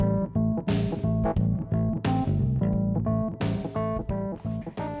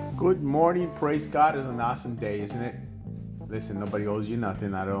Good morning, praise God. It's an awesome day, isn't it? Listen, nobody owes you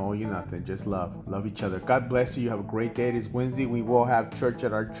nothing. I don't owe you nothing. Just love. Love each other. God bless you. You have a great day. It is Wednesday. We will have church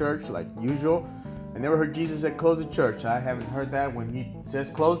at our church like usual. I never heard Jesus say close the church. I haven't heard that. When he says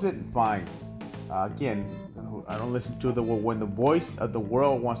close it, fine. Again, I don't listen to the when the voice of the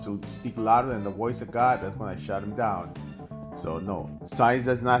world wants to speak louder than the voice of God. That's when I shut him down. So no, science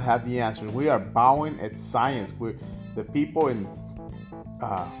does not have the answers. We are bowing at science. We're the people in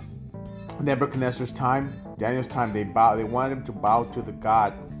Nebuchadnezzar's time, Daniel's time. They wanted him to bow to the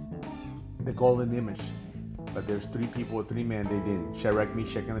God, the golden image. But there's three men. They didn't. Shadrach,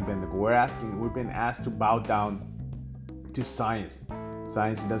 Meshach, and Abednego. We've been asked to bow down to science.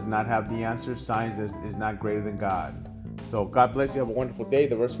 Science does not have the answers. Science is not greater than God. So God bless you. Have a wonderful day.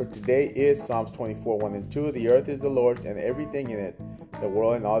 The verse for today is Psalms 24, 1 and 2. The earth is the Lord's and everything in it. The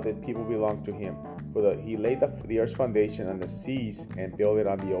world and all that people belong to him. He laid the earth's foundation on the seas and built it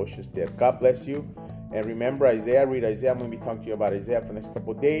on the ocean's depth. God bless you. And remember Isaiah. Read Isaiah. I'm going to be talking to you about Isaiah for the next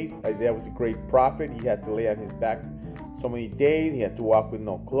couple of days. Isaiah was a great prophet. He had to lay on his back so many days. He had to walk with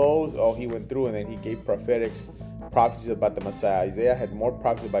no clothes. All he went through, and then he gave prophecies about the Messiah. Isaiah had more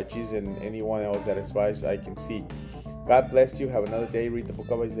prophecies about Jesus than anyone else that, as far as I can see. God bless you. Have another day. Read the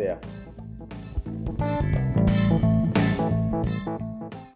book of Isaiah.